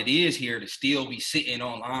 now that it is here, to still be sitting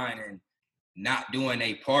online and not doing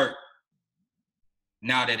a part,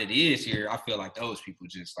 now that it is here, I feel like those people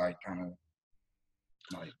just like kind of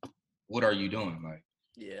like, what are you doing? Like,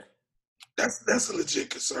 Yeah. That's a legit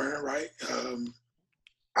concern, right?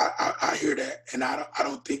 I hear that, and I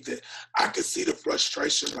don't think that I could see the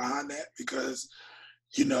frustration behind that because,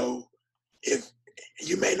 if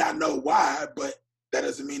you may not know why, but that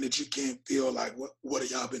doesn't mean that you can't feel like what have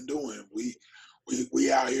y'all been doing?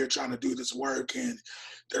 We out here trying to do this work, and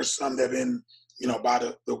there's some that been by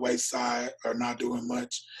the wayside or not doing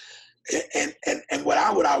much, and what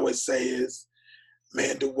I would always say is,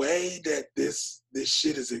 man, the way that this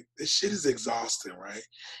shit is exhausting, right?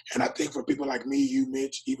 And I think for people like me, you,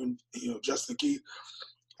 Mitch, even Justin, Keith,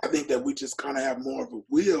 I think that we just kind of have more of a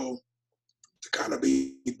will to kind of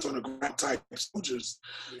be on the ground type soldiers.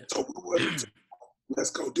 Yeah. So we're willing to let's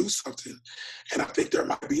go do something. And I think there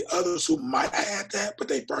might be others who might have had that, but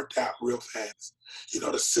they burnt out real fast.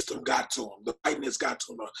 The system got to them, the whiteness got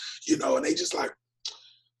to them, and they just like,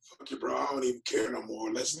 fuck you, bro, I don't even care no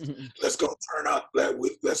more. Let's go turn up.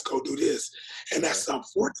 Let's go do this. And that's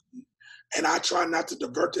unfortunate. And I try not to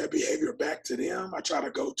divert that behavior back to them. I try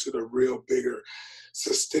to go to the real bigger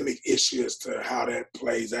systemic issue as to how that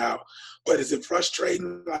plays out. But is it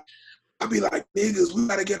frustrating? Like, I'd be like, niggas, we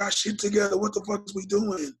gotta get our shit together. What the fuck is we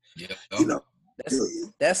doing? Yeah.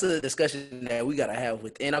 That's a discussion that we gotta have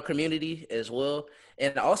within our community as well.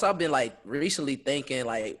 And also, I've been like recently thinking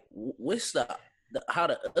like, what's how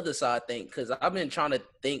the other side think? Because I've been trying to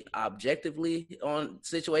think objectively on a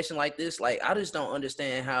situation like this. Like, I just don't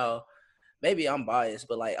understand how. Maybe I'm biased,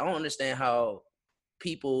 but like I don't understand how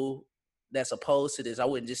people that's opposed to this, I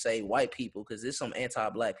wouldn't just say white people, because there's some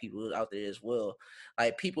anti-black people out there as well.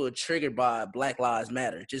 Like, people are triggered by Black Lives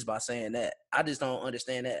Matter just by saying that. I just don't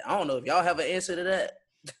understand that. I don't know if y'all have an answer to that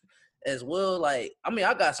as well. Like, I mean,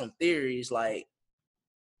 I got some theories, like,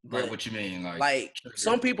 what you mean? Like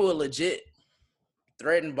some people are legit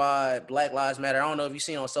threatened by Black Lives Matter. I don't know if you've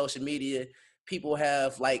seen on social media, people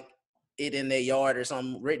have like it in their yard or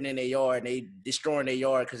something written in their yard, and they destroying their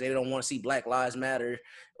yard because they don't want to see Black Lives Matter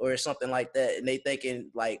or something like that. And they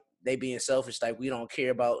thinking like they being selfish, like we don't care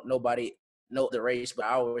about nobody, no the race but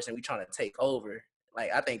ours, and we trying to take over.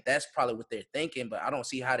 Like, I think that's probably what they're thinking, but I don't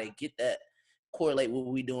see how they get that correlate what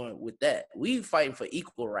we doing with that. We fighting for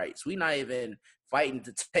equal rights. We not even fighting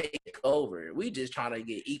to take over. We just trying to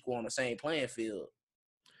get equal on the same playing field.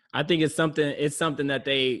 I think it's something that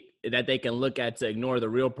they can look at to ignore the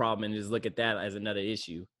real problem and just look at that as another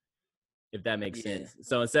issue, if that makes sense.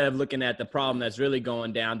 So instead of looking at the problem that's really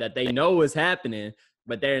going down that they know is happening,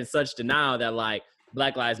 but they're in such denial that like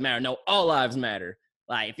Black Lives Matter, no, all lives matter.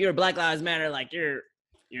 Like, if you're Black Lives Matter, like you're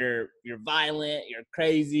violent, you're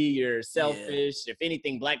crazy, you're selfish. If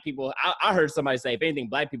anything, black people, I heard somebody say, if anything,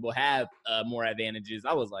 black people have more advantages.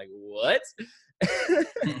 I was like, what?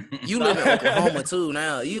 You live in Oklahoma too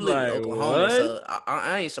now. You live in Oklahoma, what? so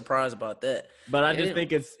I ain't surprised about that. But I just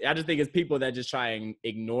think it's people that just try and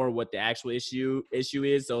ignore what the actual issue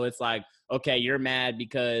is. So it's like, okay, you're mad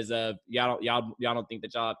because of y'all don't think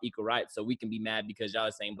that y'all have equal rights, so we can be mad because y'all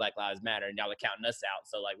are saying Black Lives Matter and y'all are counting us out.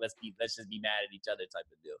 So like, let's just be mad at each other type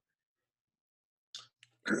of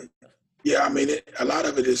deal. Yeah, I mean, a lot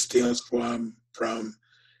of it stems from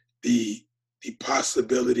the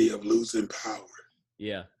possibility of losing power.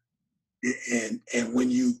 Yeah. And when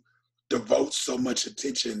you devote so much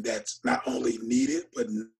attention that's not only needed but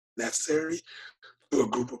necessary to a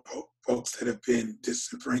group of folks that have been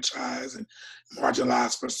disenfranchised and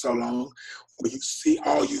marginalized for so long, when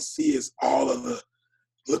all you see is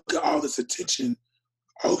look at all this attention.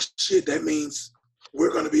 Oh shit, that means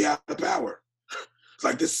we're going to be out of power. It's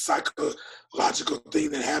like this psychological thing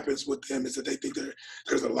that happens with them is that they think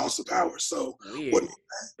there's a loss of power. So what do you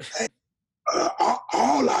think?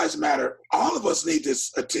 All lives matter. All of us need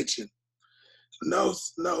this attention. No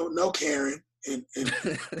caring, and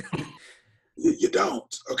you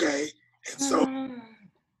don't. Okay, and so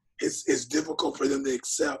it's difficult for them to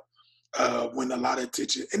accept when a lot of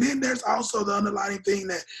attention. And then there's also the underlying thing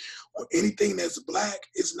that anything that's black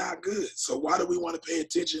is not good. So why do we want to pay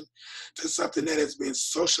attention to something that has been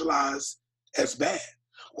socialized as bad?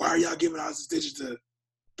 Why are y'all giving us attention to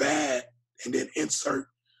bad and then insert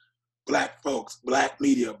black folks, black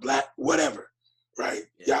media, black whatever, right?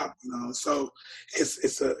 Yeah. Y'all, so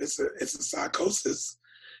it's a psychosis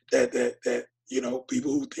that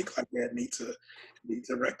people who think like that need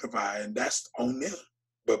to rectify, and that's on them.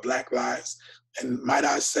 But Black lives, and might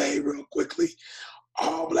I say real quickly,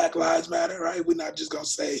 all Black lives matter, right? We're not just gonna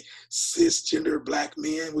say cisgender Black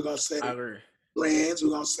men. We're gonna say I agree. trans.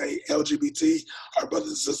 We're gonna say LGBT. Our brothers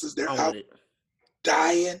and sisters, they're I'm out with it.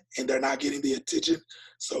 dying and they're not getting the attention.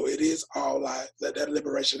 So it is all lives. That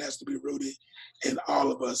liberation has to be rooted in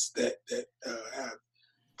all of us that have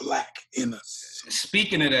Black in us.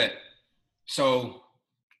 Speaking of that, so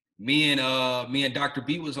me and Dr.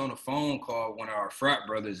 B was on a phone call with one of our frat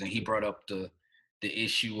brothers, and he brought up the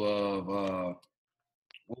issue of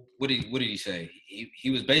what did he say?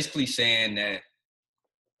 He was basically saying that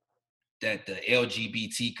the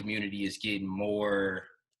LGBT community is getting more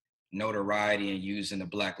notoriety and using the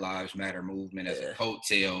Black Lives Matter movement as a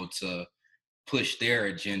coattail to push their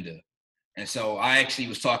agenda. And so I actually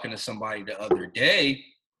was talking to somebody the other day,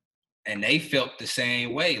 and they felt the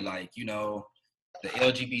same way. Like, the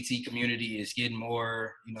LGBT community is getting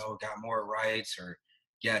more, got more rights, or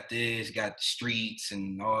got this, got the streets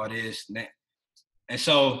and all this and that. And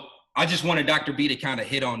so I just wanted Dr. B to kind of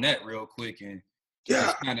hit on that real quick and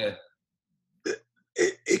just kind of.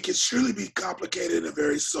 It can surely be complicated in a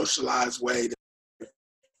very socialized way.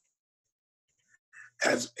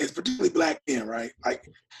 As particularly Black men, right? Like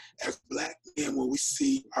as Black men, when we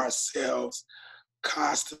see ourselves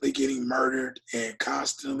constantly getting murdered and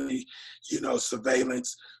constantly,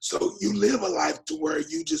 surveillance. So you live a life to where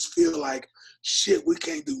you just feel like, shit, we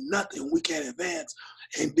can't do nothing, we can't advance.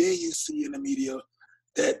 And then you see in the media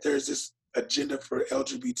that there's this agenda for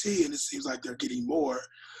LGBT, and it seems like they're getting more.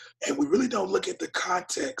 And we really don't look at the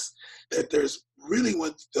context that there's really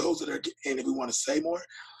those that are, and if we want to say more,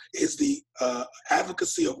 is the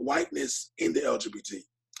advocacy of whiteness in the LGBT.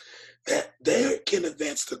 That they can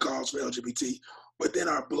advance the cause for LGBT, but then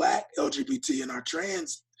our Black LGBT and our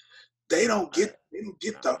trans, they don't get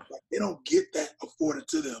that afforded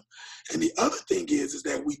to them. And the other thing is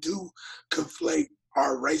that we do conflate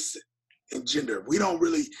our race and gender. We don't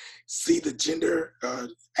really see the gender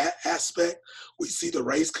aspect. We see the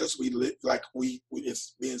race because we live like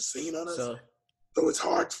it's being seen on us. So it's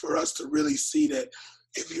hard for us to really see that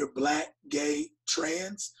if you're Black, gay,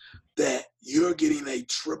 trans, that you're getting a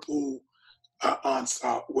triple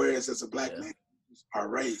onslaught, whereas as a Black man, our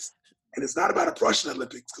race. And it's not about oppression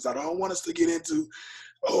Olympics, because I don't want us to get into,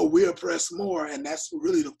 we oppress more. And that's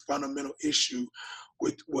really the fundamental issue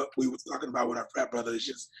with what we were talking about with our frat brother.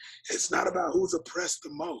 It's not about who's oppressed the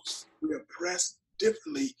most. We're oppressed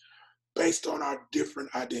differently based on our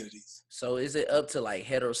different identities. So is it up to like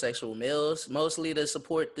heterosexual males mostly to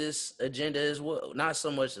support this agenda as well? Not so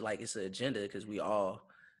much like it's an agenda because we all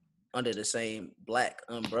under the same Black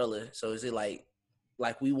umbrella. So is it like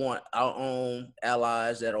we want our own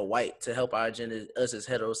allies that are white to help our agenda? Us as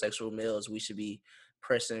heterosexual males, we should be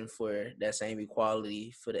pressing for that same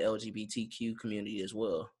equality for the LGBTQ community as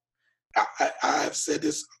well. I've said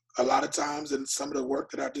this a lot of times in some of the work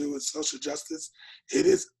that I do with social justice. It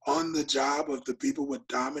is on the job of the people with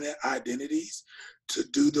dominant identities to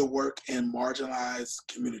do the work in marginalized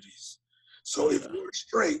communities. So if you're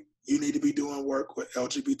straight, you need to be doing work with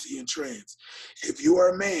LGBT and trans. If you are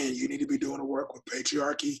a man, you need to be doing the work with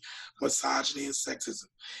patriarchy, misogyny, and sexism.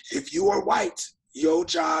 If you are white, your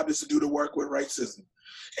job is to do the work with racism,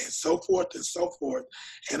 and so forth and so forth.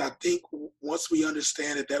 And I think once we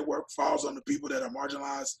understand that work falls on the people that are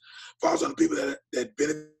marginalized, falls on the people that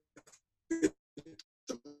benefit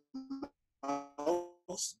the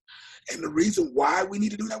most. And the reason why we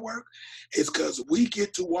need to do that work is because we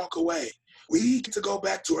get to walk away. We get to go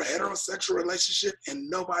back to a heterosexual relationship and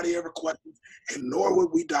nobody ever questions, and nor would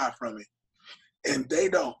we die from it. And they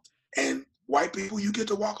don't. And white people, you get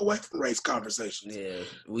to walk away from race conversations. Yeah,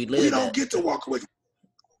 we don't get to walk away from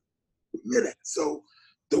that. So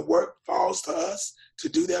the work falls to us to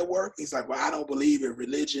do that work. He's like, well, I don't believe in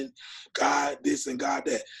religion, God this and God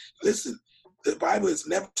that. Listen, the Bible has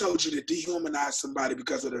never told you to dehumanize somebody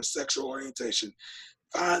because of their sexual orientation.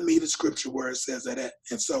 Find me the scripture where it says that.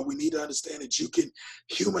 And so we need to understand that you can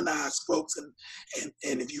humanize folks, and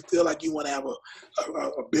if you feel like you want to have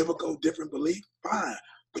a biblical different belief, fine.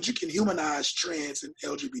 But you can humanize trans and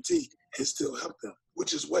LGBT and still help them,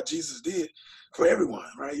 which is what Jesus did for everyone,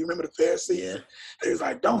 right? You remember the Pharisees? Yeah. They was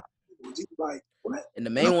like, don't He's like, what? And the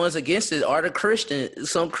main ones against it are some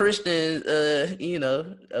Christians,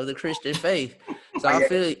 of the Christian faith. So I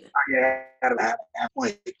feel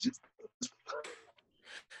halfway.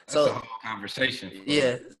 That's a whole conversation.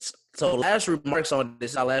 Yeah. So last remarks on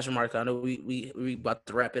this. Our last remark. I know we about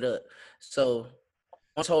to wrap it up. So on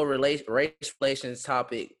this whole race relations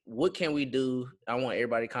topic, what can we do? I want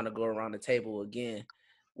everybody to kind of go around the table again.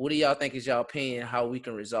 What do y'all think is y'all opinion how we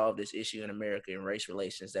can resolve this issue in America in race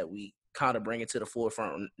relations that we kind of bring it to the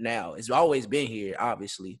forefront now? It's always been here,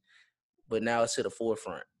 obviously, but now it's to the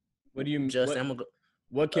forefront. What do you Justin?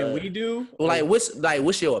 what can we do? Well,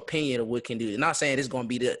 what's your opinion of what can do? Not saying it's going to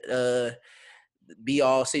be the be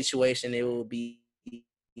all situation. It will be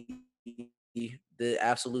the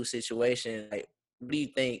absolute situation. Like, what do you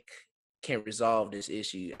think can resolve this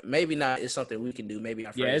issue? Maybe not. It's something we can do. Maybe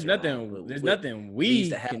there's nothing. There's nothing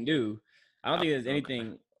we can do. I don't think there's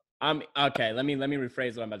anything. Okay. Let me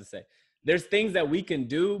rephrase what I'm about to say. There's things that we can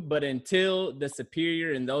do, but until the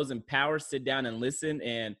superior and those in power sit down and listen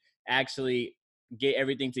and actually get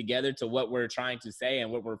everything together to what we're trying to say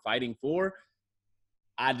and what we're fighting for,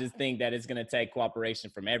 I just think that it's going to take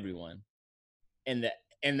cooperation from everyone. In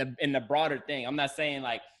the broader thing, I'm not saying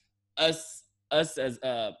like us as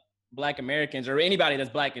Black Americans or anybody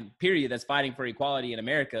that's Black in period that's fighting for equality in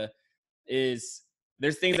America there's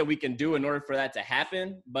things that we can do in order for that to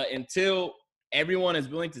happen. But until everyone is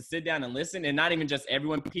willing to sit down and listen, and not even just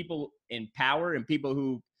everyone, people in power and people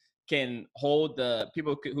who can hold the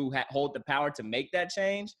hold the power to make that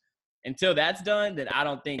change. Until that's done, then I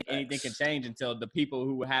don't think anything can change until the people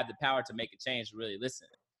who have the power to make a change really listen.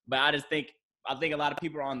 But I think a lot of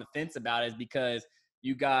people are on the fence about it is because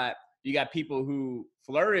you got people who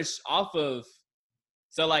flourish off of.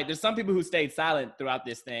 So like, there's some people who stayed silent throughout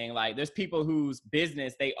this thing. Like, there's people whose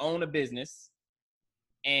business, they own a business,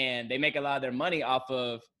 and they make a lot of their money off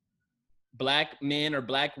of Black men or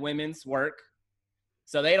Black women's work.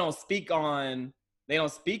 So they don't speak on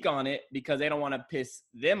it because they don't want to piss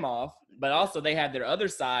them off. But also they have their other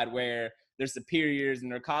side where their superiors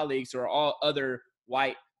and their colleagues who are all other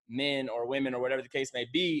white men or women or whatever the case may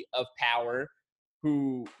be of power,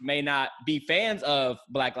 who may not be fans of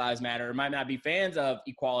Black Lives Matter or might not be fans of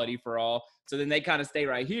equality for all. So then they kind of stay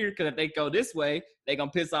right here because if they go this way, they're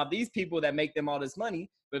going to piss off these people that make them all this money.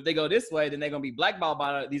 But if they go this way, then they're going to be blackballed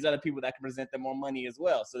by these other people that can present them more money as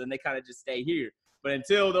well. So then they kind of just stay here. But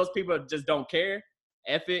until those people just don't care,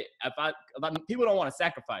 people don't want to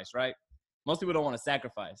sacrifice, right? Most people don't want to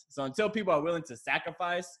sacrifice. So until people are willing to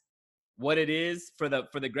sacrifice what it is for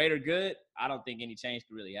the greater good, I don't think any change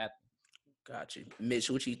can really happen. Got you. Mitch,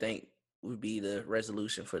 what you think would be the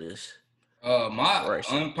resolution for this? My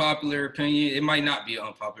unpopular opinion, it might not be an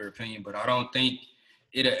unpopular opinion, but I don't think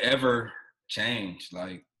it'll ever change.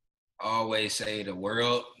 Like, I always say, the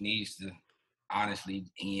world needs to honestly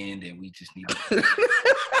end, and we just need to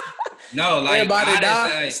no, like, everybody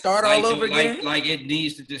die, start all over again. Like it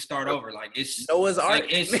needs to just start over. Like, it's Noah's Ark.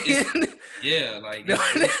 It's yeah, like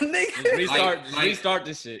restart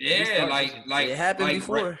this shit. Yeah, like it happened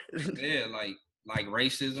before. Yeah, like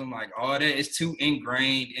racism, like all that is too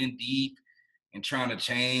ingrained and deep, and trying to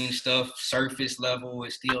change stuff surface level.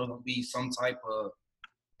 It's still gonna be some type of.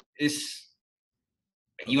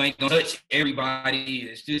 You ain't gonna touch everybody.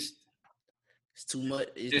 It's just. It's too much.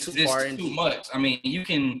 It's too far in. Too much. I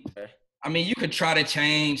mean, you could try to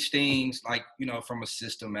change things, like, from a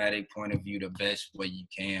systematic point of view the best way you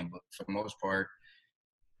can, but for the most part,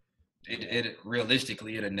 it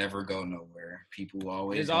realistically it'll never go nowhere. People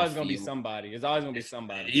always. There's always gonna be somebody. It's always gonna be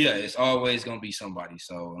somebody. Yeah, it's always gonna be somebody.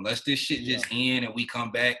 So unless this shit just end and we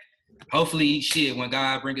come back, hopefully, when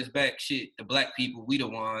God bring us back, the Black people, we the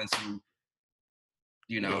ones who.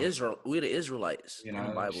 We the Israelites in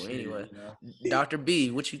the Bible anyway. Yeah. Dr.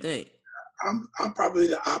 B, what you think? I'm probably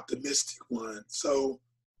the optimistic one. So,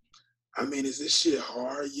 I mean, is this shit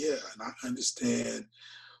hard? Yeah, and I understand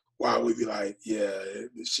why we be like, yeah,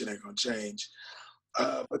 this shit ain't gonna change.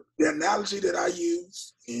 But the analogy that I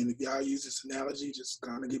use, and if y'all use this analogy, just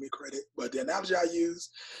kind of give me credit. But the analogy I use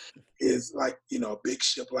is like, a big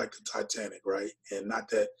ship like the Titanic, right? And not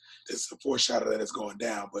that it's a foreshadow that it's going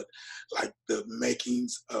down, but like the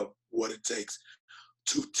makings of what it takes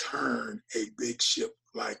to turn a big ship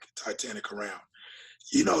like Titanic around.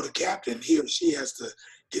 The captain, he or she has to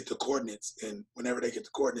get the coordinates, and whenever they get the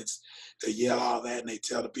coordinates, they yell all that, and they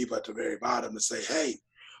tell the people at the very bottom to say, hey,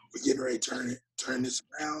 we're getting ready to turn this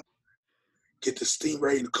around, get the steam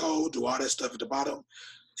rating code, do all that stuff at the bottom.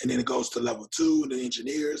 And then it goes to level 2, and the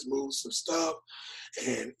engineers move some stuff.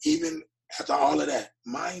 And even after all of that,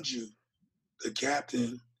 mind you, the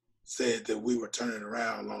captain said that we were turning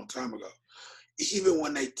around a long time ago. even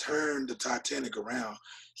when they turn the Titanic around,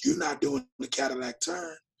 you're not doing the Cadillac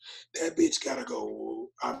turn. That bitch gotta go,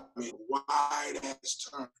 wide ass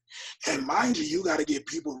turn. And mind you, you gotta get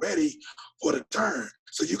people ready for the turn.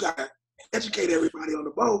 So you gotta educate everybody on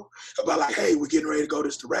the boat about like, hey, we're getting ready to go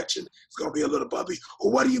this direction. It's gonna be a little bumpy.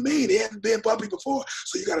 Well, what do you mean? It hasn't been bumpy before.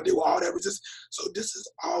 So you gotta do all that resistance. So this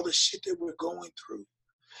is all the shit that we're going through.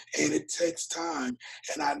 And it takes time.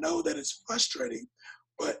 And I know that it's frustrating,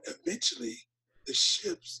 but eventually the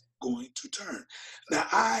ship's going to turn. Now,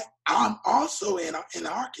 I'm also an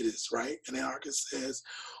anarchist, right? An anarchist says,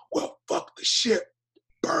 well, fuck the ship,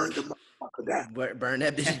 burn the motherfucker down. Burn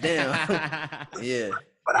that bitch down. Yeah.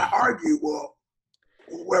 But I argue, well,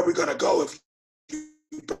 where are we going to go if you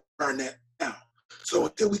burn that down? So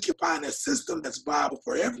until we can find a system that's viable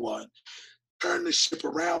for everyone, turn the ship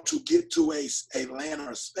around to get to a land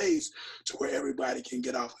or a space to where everybody can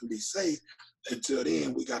get off and be safe. Until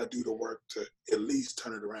then, we got to do the work to at least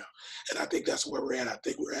turn it around. And I think that's where we're at. I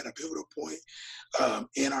think we're at a pivotal point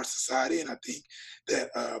in our society. And I think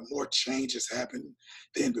that more changes happened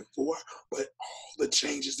than before. But all the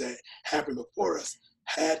changes that happened before us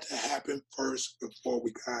had to happen first before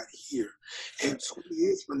we got here. And 20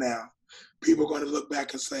 years from now, people are going to look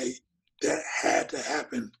back and say, that had to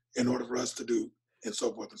happen in order for us to do, and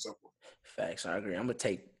so forth and so forth. Facts, I agree. I'm gonna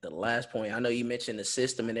take the last point. I know you mentioned the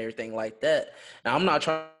system and everything like that. Now, I'm not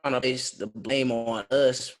trying to place the blame on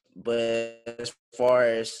us, but as far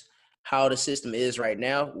as how the system is right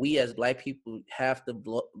now, we as Black people have to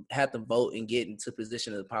vote and get into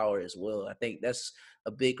position of power as well. I think that's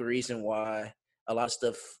a big reason why a lot of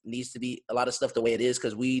stuff the way it is,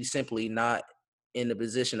 because we simply not in the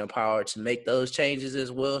position of power to make those changes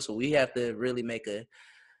as well. So we have to really make it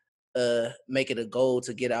a goal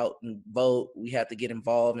to get out and vote. We have to get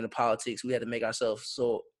involved in the politics. We have to make ourselves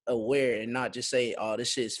so aware and not just say, oh, this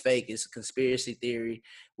shit's fake, it's a conspiracy theory.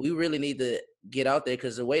 We really need to get out there,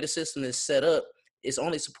 because the way the system is set up, it's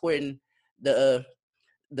only supporting the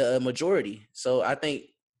majority. So I think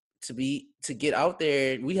to get out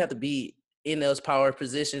there, we have to be in those power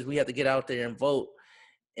positions. We have to get out there and vote.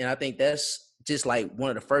 And I think that's just like one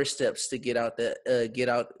of the first steps to get out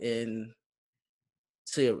and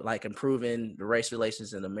to like improving the race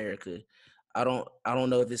relations in America. I don't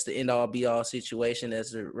know if it's the end all be all situation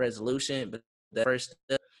as a resolution, but the first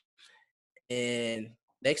step. And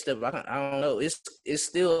next step, I don't know. It's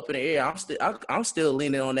still up in the air. I'm still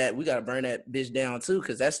leaning on that. We gotta burn that bitch down too,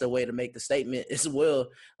 because that's the way to make the statement as well.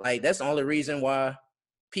 Like that's the only reason why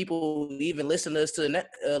people even listen to us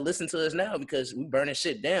now, because we burning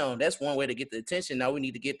shit down. That's one way to get the attention. Now we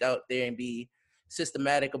need to get out there and be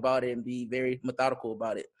systematic about it and be very methodical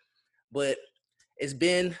about it. But it's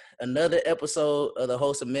been another episode of the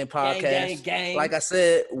Wholesome Men podcast. Gang. Like I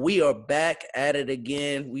said, we are back at it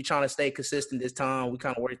again. We trying to stay consistent this time. We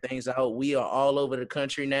kind of work things out. We are all over the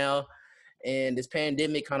country now, and this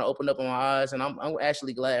pandemic kind of opened up my eyes. And I'm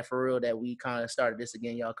actually glad for real that we kind of started this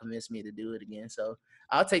again. Y'all convinced me to do it again, so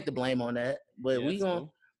I'll take the blame on that. But we gonna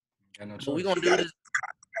do this.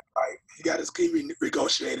 Right. He got his keep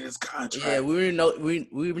renegotiating his contract. Yeah, we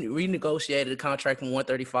renegotiated the contract from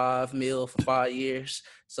 $135 million for 5 years.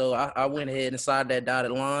 So I went ahead and signed that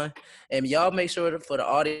dotted line. And y'all make sure that for the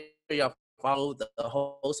audience, y'all follow the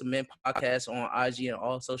Wholesome Men podcast on IG and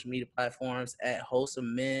all social media platforms at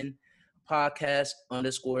Wholesome Men Podcast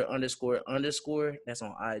 ____. That's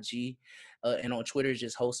on IG. And on Twitter,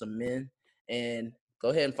 just Wholesome Men. And go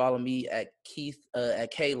ahead and follow me at K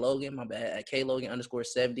Logan, at K Logan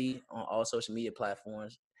 _70 on all social media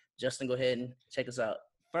platforms. Justin, go ahead and check us out.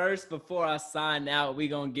 First, before I sign out, we're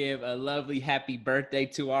going to give a lovely happy birthday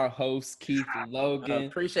to our host, Keith Logan.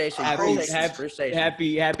 Appreciate you.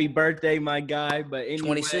 Happy birthday, my guy. But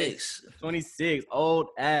anyways, 26, old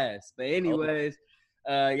ass. But anyways,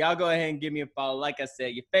 y'all go ahead and give me a follow. Like I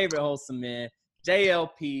said, your favorite Wholesome Man,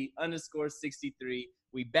 JLP _63.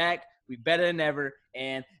 We back. We better than ever,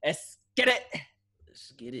 and let's get it.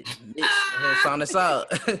 Let's get it. Mitch, go ahead, sign us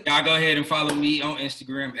out. Y'all go ahead and follow me on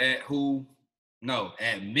Instagram at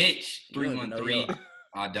Mitch313.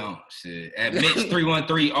 I don't. Shit. At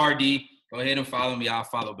Mitch313RD. Go ahead and follow me. I'll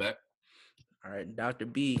follow back. All right, Dr.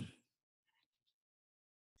 B.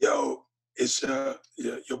 Yo, it's your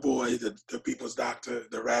boy, the people's doctor,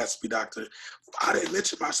 the raspy doctor. I didn't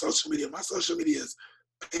mention my social media. My social media is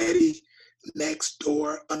Petty Next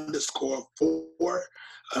Door _4.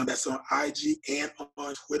 That's on IG and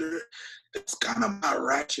on Twitter. It's kind of my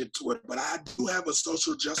ratchet Twitter, but I do have a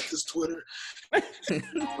social justice Twitter.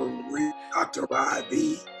 Dr.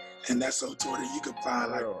 Ryb, and that's on Twitter. You can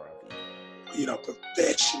find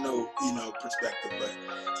professional, perspective. But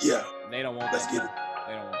yeah, they don't want. Let's get it.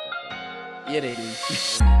 They don't want that. Yeah, they do.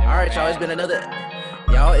 All right, y'all. It's been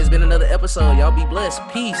another episode. Y'all be blessed.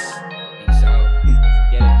 Peace. Peace out.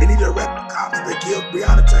 Get it. They need to arrest the cops that killed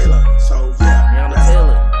Breonna Taylor. So yeah. Breonna